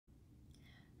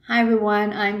Hi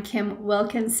everyone, I'm Kim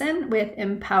Wilkinson with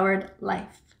Empowered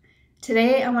Life.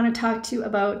 Today I want to talk to you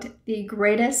about the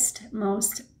greatest,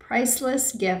 most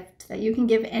priceless gift that you can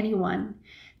give anyone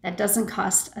that doesn't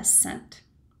cost a cent.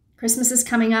 Christmas is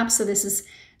coming up, so this is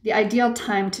the ideal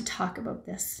time to talk about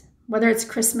this. Whether it's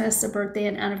Christmas, a birthday,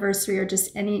 an anniversary, or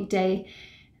just any day,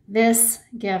 this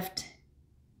gift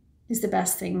is the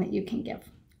best thing that you can give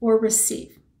or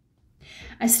receive.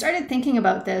 I started thinking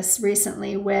about this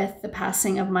recently with the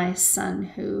passing of my son,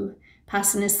 who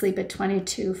passed in his sleep at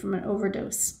 22 from an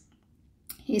overdose.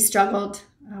 He struggled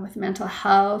with mental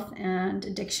health and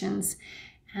addictions,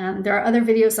 and there are other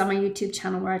videos on my YouTube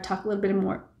channel where I talk a little bit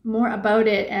more about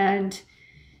it and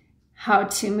how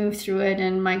to move through it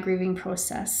and my grieving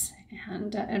process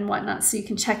and whatnot, so you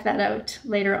can check that out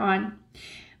later on.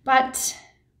 But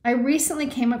I recently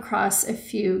came across a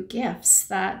few gifts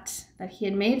that he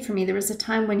had made for me. There was a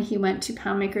time when he went to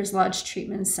Poundmaker's Lodge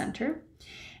Treatment Center,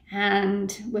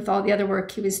 and with all the other work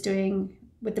he was doing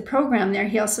with the program there,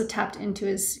 he also tapped into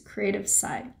his creative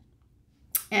side.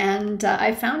 And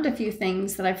I found a few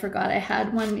things that I forgot I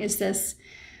had. One is this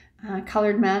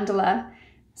colored mandala.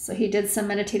 So he did some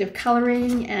meditative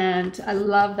coloring, and I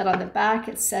love that on the back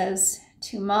it says,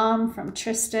 "To Mom from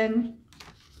Tristan."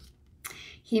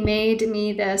 He made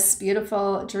me this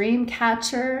beautiful dream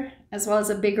catcher, as well as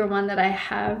a bigger one that I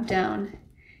have down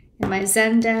in my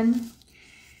Zen den.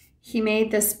 He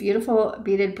made this beautiful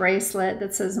beaded bracelet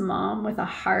that says Mom with a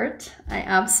heart. I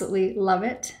absolutely love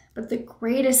it. But the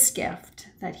greatest gift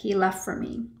that he left for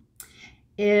me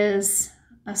is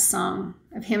a song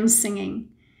of him singing.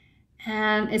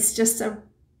 And it's just a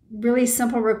really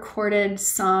simple recorded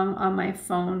song on my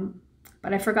phone.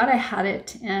 But I forgot I had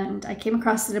it, and I came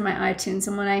across it in my iTunes,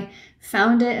 and when I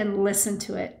found it and listened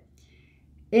to it,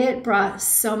 it brought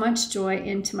so much joy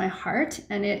into my heart,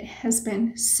 and it has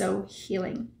been so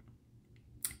healing.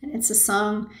 And it's a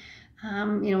song,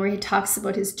 where he talks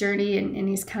about his journey, and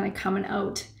he's kind of coming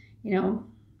out,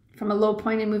 from a low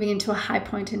point and moving into a high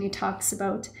point, and he talks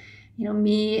about,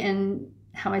 me and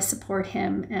how I support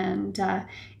him, and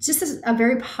it's just a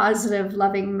very positive,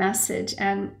 loving message,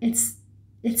 and it's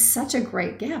such a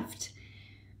great gift.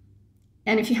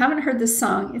 And if you haven't heard this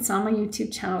song, it's on my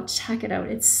YouTube channel. Check it out.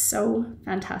 It's so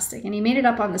fantastic. And he made it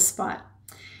up on the spot.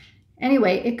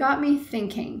 Anyway, it got me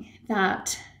thinking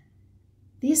that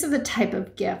these are the type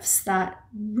of gifts that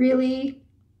really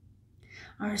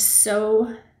are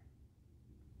so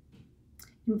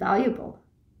invaluable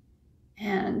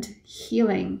and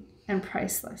healing and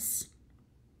priceless.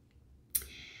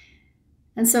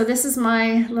 And so this is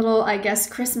my little,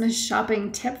 Christmas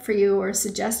shopping tip for you, or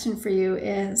suggestion for you,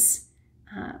 is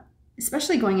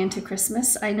especially going into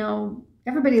Christmas. I know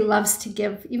everybody loves to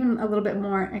give even a little bit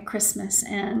more at Christmas,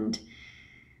 and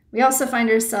we also find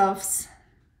ourselves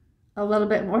a little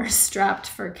bit more strapped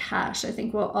for cash. I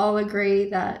think we'll all agree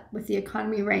that with the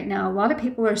economy right now, a lot of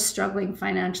people are struggling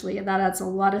financially, and that adds a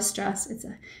lot of stress. It's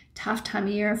a tough time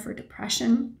of year for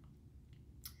depression,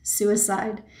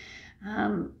 suicide,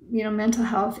 mental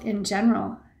health in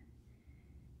general.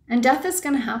 And death is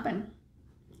going to happen.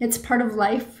 It's part of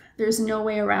life. There's no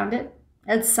way around it.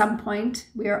 At some point,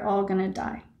 we are all going to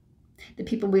die. The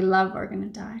people we love are going to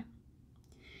die.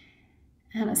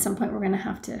 And at some point, we're going to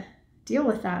have to deal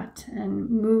with that and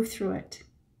move through it.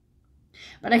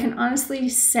 But I can honestly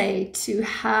say, to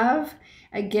have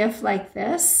a gift like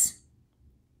this,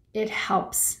 it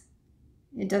helps.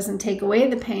 It doesn't take away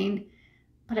the pain,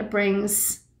 but it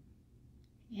brings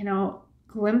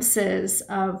glimpses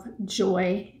of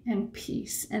joy and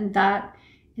peace. And that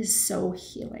is so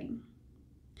healing.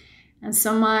 And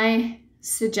so my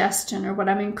suggestion, or what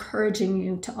I'm encouraging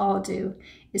you to all do,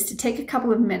 is to take a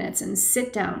couple of minutes and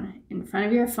sit down in front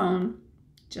of your phone,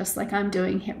 just like I'm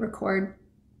doing, hit record,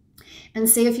 and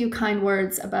say a few kind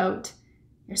words about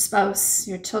your spouse,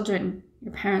 your children,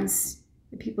 your parents,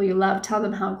 the people you love. Tell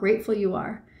them how grateful you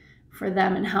are for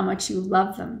them and how much you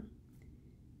love them.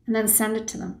 And then send it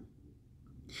to them.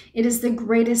 It is the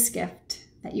greatest gift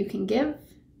that you can give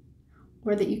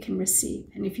or that you can receive.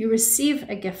 And if you receive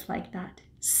a gift like that,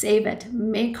 save it,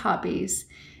 make copies,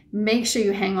 make sure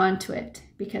you hang on to it,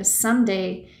 because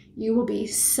someday you will be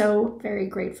so very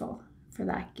grateful for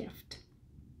that gift.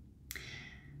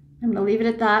 I'm going to leave it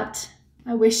at that.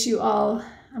 I wish you all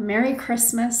a Merry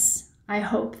Christmas. I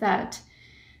hope that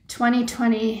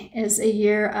 2020 is a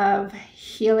year of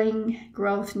healing,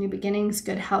 growth, new beginnings,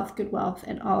 good health, good wealth,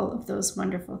 and all of those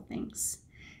wonderful things.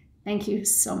 Thank you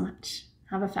so much.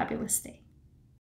 Have a fabulous day.